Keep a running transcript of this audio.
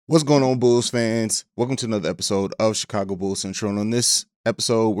What's going on, Bulls fans? Welcome to another episode of Chicago Bulls Central. And on this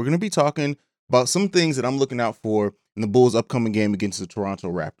episode, we're going to be talking about some things that I'm looking out for in the Bulls' upcoming game against the Toronto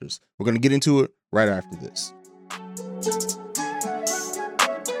Raptors. We're going to get into it right after this.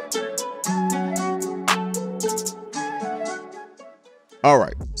 All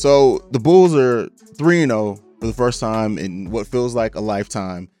right, so the Bulls are 3-0 for the first time in what feels like a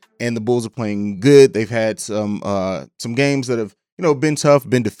lifetime, and the Bulls are playing good. They've had some games that have been tough,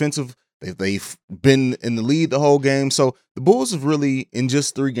 been defensive. They've been in the lead the whole game. So the Bulls have really, in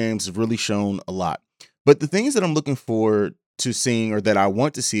just 3 games, have really shown a lot. But the things that I'm looking forward to seeing, or that I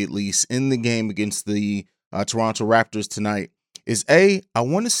want to see at least in the game against the Toronto Raptors tonight, is I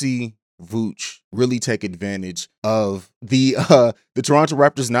want to see Vooch really take advantage of the Toronto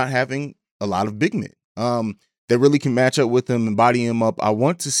Raptors not having a lot of big men that really can match up with him and body him up. I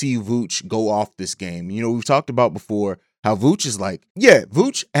want to see Vooch go off this game. We've talked about before how Vooch is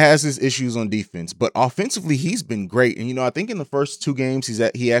Vooch has his issues on defense, but offensively he's been great. And I think in the first 2 games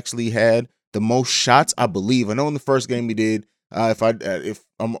he actually had the most shots, I believe. I know in the first game he did. If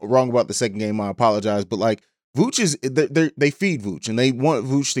I'm wrong about the second game, I apologize. But Vooch they feed Vooch and they want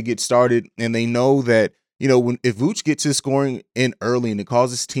Vooch to get started, and they know that if Vooch gets his scoring in early and it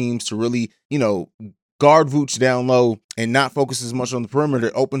causes teams to really guard Vooch down low and not focus as much on the perimeter,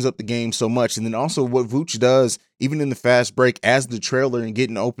 it opens up the game so much. And then also what Vooch does, even in the fast break as the trailer and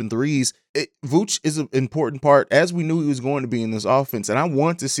getting open threes, Vooch is an important part, as we knew he was going to be in this offense. And I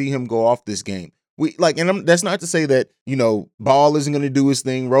want to see him go off this game. That's not to say that, Ball isn't going to do his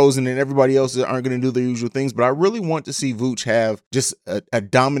thing, Rosen and everybody else aren't going to do their usual things, but I really want to see Vooch have just a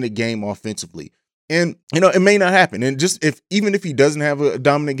dominant game offensively. And, it may not happen. And even if he doesn't have a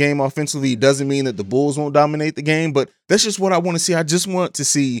dominant game offensively, it doesn't mean that the Bulls won't dominate the game. But that's just what I want to see. I just want to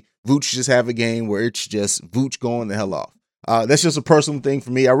see Vooch just have a game where it's just Vooch going the hell off. That's just a personal thing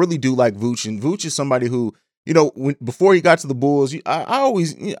for me. I really do like Vooch. And Vooch is somebody who, before he got to the Bulls,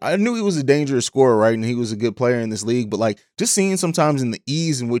 I knew he was a dangerous scorer, right? And he was a good player in this league. But just seeing sometimes in the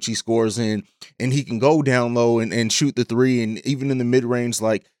ease in which he scores in, and he can go down low and shoot the 3, and even in the mid range,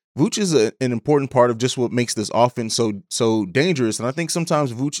 Vooch is an important part of just what makes this offense so dangerous. And I think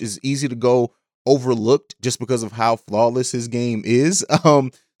sometimes Vooch is easy to go overlooked just because of how flawless his game is.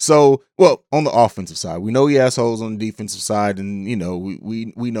 On the offensive side, we know he has holes on the defensive side, and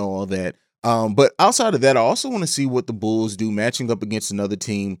we know all that. But outside of that, I also want to see what the Bulls do matching up against another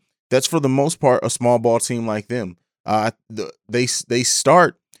team that's for the most part a small ball team like them. They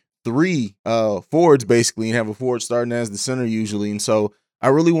start 3 forwards basically and have a forward starting as the center usually, and so I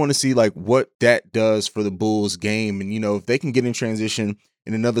really want to see what that does for the Bulls game. And, if they can get in transition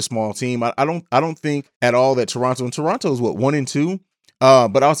in another small team, I don't think at all that Toronto is 1-2.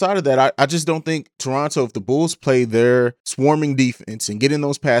 But outside of that, I just don't think Toronto, if the Bulls play their swarming defense and get in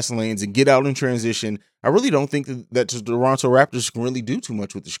those passing lanes and get out in transition, I really don't think that the Toronto Raptors can really do too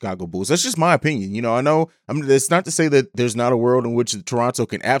much with the Chicago Bulls. That's just my opinion. It's not to say that there's not a world in which Toronto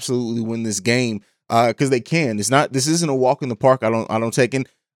can absolutely win this game. Because they can. This isn't a walk in the park. I don't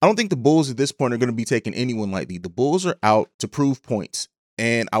think the Bulls at this point are going to be taking anyone lightly. The Bulls are out to prove points,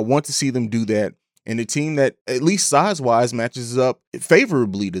 and I want to see them do that. And a team that, at least size wise, matches up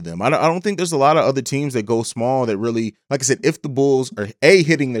favorably to them. I don't think there's a lot of other teams that go small that really, like I said, if the Bulls are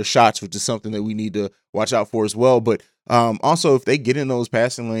hitting their shots, which is something that we need to watch out for as well. But also if they get in those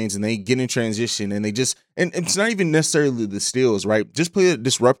passing lanes and they get in transition and and it's not even necessarily the steals, right? Just play a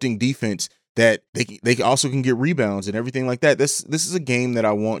disrupting defense that they also can get rebounds and everything like that. This is a game that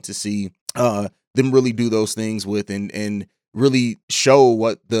I want to see them really do those things with and really show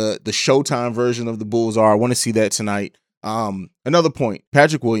what the Showtime version of the Bulls are. I want to see that tonight. Another point,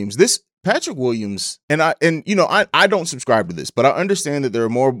 Patrick Williams. And I don't subscribe to this, but I understand that there are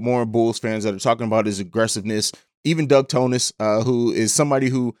more Bulls fans that are talking about his aggressiveness. Even Doug Tonis, who is somebody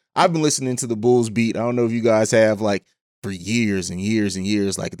who I've been listening to the Bulls beat. I don't know if you guys have for years and years and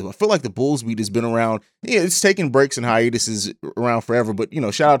years. I feel like the Bulls beat has been around. Yeah, it's taking breaks and hiatuses around forever. But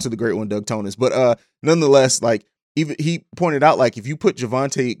shout out to the great one, Doug Tonis. But nonetheless, even he pointed out if you put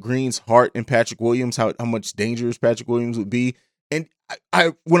Javonte Green's heart in Patrick Williams, how much dangerous Patrick Williams would be. And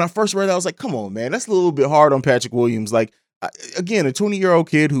I when I first read that, I was like, come on, man, that's a little bit hard on Patrick Williams. Again, a 20-year-old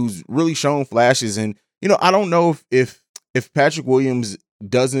kid who's really shown flashes, and I don't know if Patrick Williams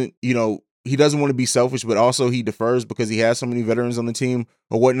doesn't he doesn't want to be selfish, but also he defers because he has so many veterans on the team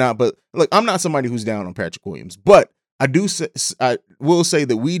or whatnot. But look, I'm not somebody who's down on Patrick Williams, but I will say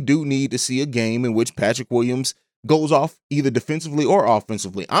that we do need to see a game in which Patrick Williams goes off either defensively or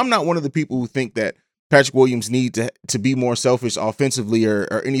offensively. I'm not one of the people who think that Patrick Williams needs to be more selfish offensively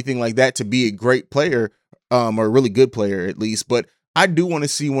or anything like that to be a great player, or a really good player at least. But I do want to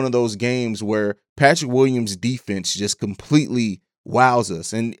see one of those games where Patrick Williams' defense just completely wows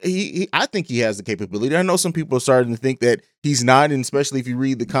us. And I think he has the capability. I know some people are starting to think that he's not, and especially if you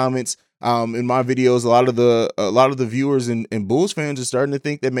read the comments in my videos, a lot of the viewers and Bulls fans are starting to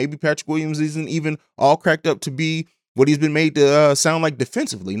think that maybe Patrick Williams isn't even all cracked up to be what he's been made to sound like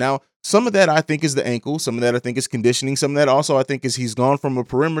defensively. Now, some of that I think is the ankle. Some of that I think is conditioning. Some of that also I think is he's gone from a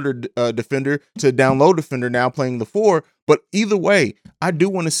perimeter defender to a down low defender, now playing the 4. But either way, I do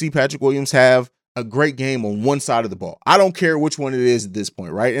want to see Patrick Williams have a great game on one side of the ball. I don't care which one it is at this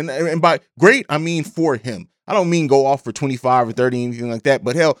point, right? And by great, I mean for him. I don't mean go off for 25 or 30, anything like that.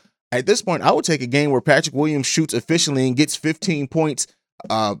 But hell, at this point, I would take a game where Patrick Williams shoots efficiently and gets 15 points,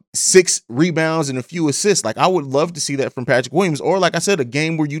 6 rebounds, and a few assists. Like, I would love to see that from Patrick Williams. Or like I said, a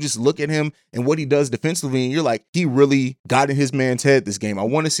game where you just look at him and what he does defensively and you're like, he really got in his man's head this game. I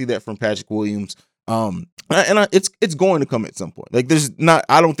want to see that from Patrick Williams. It's going to come at some point. Like,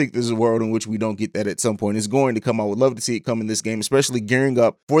 I don't think there's a world in which we don't get that at some point. It's going to come. I would love to see it come in this game, especially gearing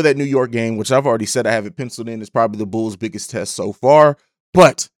up for that New York game, which I've already said I have it penciled in. It's probably the Bulls' biggest test so far.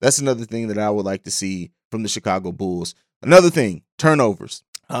 But that's another thing that I would like to see from the Chicago Bulls. Another thing, turnovers.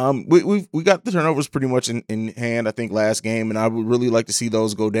 We got the turnovers pretty much in hand, I think, last game, and I would really like to see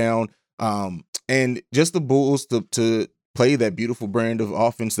those go down. And just the Bulls to play that beautiful brand of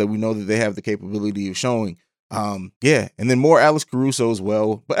offense that we know that they have the capability of showing. And then more Alex Caruso as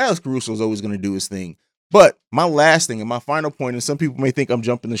well. But Alex Caruso is always going to do his thing. But my last thing and my final point, and some people may think I'm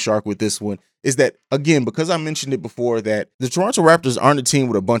jumping the shark with this one, is that, again, because I mentioned it before, that the Toronto Raptors aren't a team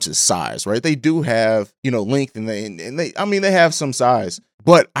with a bunch of size, right? They do have, length, and they have some size.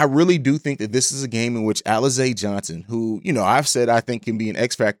 But I really do think that this is a game in which Alize Johnson, who, I've said I think can be an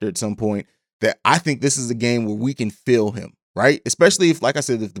X factor at some point, that I think this is a game where we can feel him, right? Especially if, like I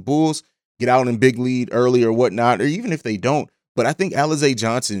said, if the Bulls get out in big lead early or whatnot, or even if they don't. But I think Alize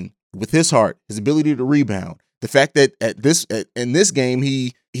Johnson, with his heart, his ability to rebound, the fact that in this game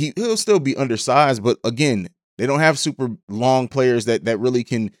he'll still be undersized, but again, they don't have super long players that really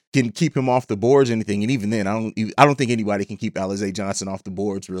can keep him off the boards or anything. And even then, I don't think anybody can keep Alize Johnson off the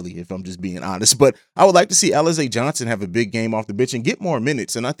boards, really, if I'm just being honest. But I would like to see Alize Johnson have a big game off the bench and get more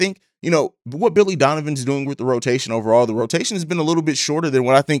minutes. And I think, what Billy Donovan's doing with the rotation overall, the rotation has been a little bit shorter than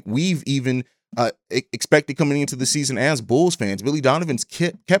what I think we've even expected coming into the season as Bulls fans. Billy Donovan's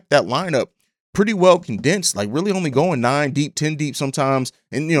kept that lineup pretty well condensed, like really only going 9 deep, 10 deep sometimes,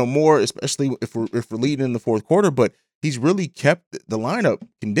 and more, especially if we're leading in the fourth quarter. But he's really kept the lineup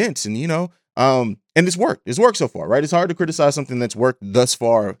condensed, and and it's worked. It's worked so far, right? It's hard to criticize something that's worked thus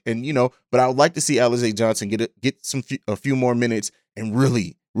far, and but I would like to see Alize Johnson get a few more minutes and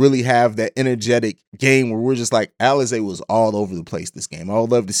really have that energetic game where we're just like, Alize was all over the place this game. I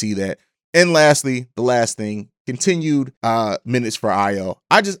would love to see that. And lastly, the last thing, continued minutes for Ayo.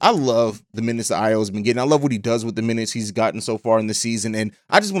 I love the minutes that Ayo has been getting. I love what he does with the minutes he's gotten so far in the season, and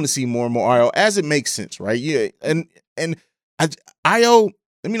I just want to see more and more Ayo as it makes sense, right? Yeah, and Ayo,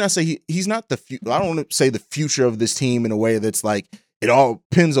 let me not say he's not I don't want to say the future of this team in a way that's like it all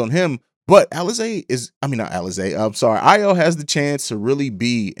depends on him. But Ayo has the chance to really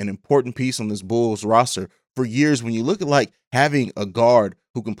be an important piece on this Bulls roster for years. When you look at like having a guard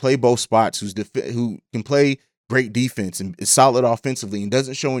who can play both spots, who can play great defense and is solid offensively and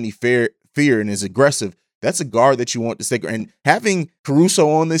doesn't show any fear and is aggressive, that's a guard that you want to stay. And having Caruso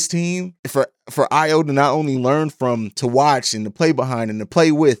on this team for Ayo to not only learn from, to watch and to play behind and to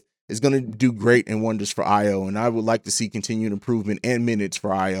play with, is going to do great and wonders for Ayo. And I would like to see continued improvement and minutes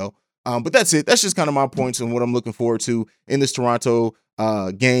for Ayo. But that's it. That's just kind of my points and what I'm looking forward to in this Toronto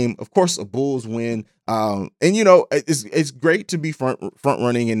game. Of course, a Bulls win. And it's great to be front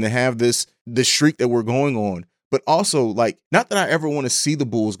running and to have this streak that we're going on. But also, like, not that I ever want to see the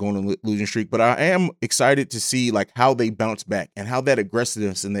Bulls go on a losing streak, but I am excited to see like how they bounce back and how that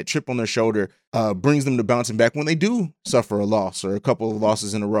aggressiveness and that chip on their shoulder brings them to bouncing back when they do suffer a loss or a couple of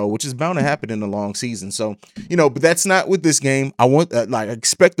losses in a row, which is bound to happen in a long season. So, but that's not with this game. I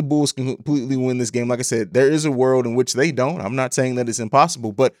expect the Bulls can completely win this game. Like I said, there is a world in which they don't. I'm not saying that it's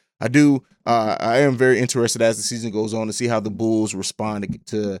impossible, but I am very interested as the season goes on to see how the Bulls respond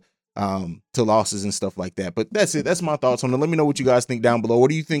to losses and stuff like that. But that's it. That's my thoughts on it. Let me know what you guys think down below. What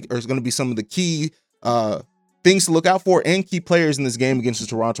do you think are going to be some of the key things to look out for and key players in this game against the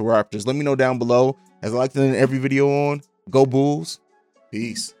Toronto Raptors? Let me know down below. As I like to end every video on, go Bulls.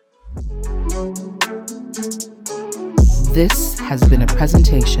 Peace. This has been a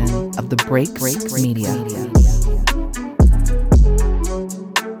presentation of the Break Media.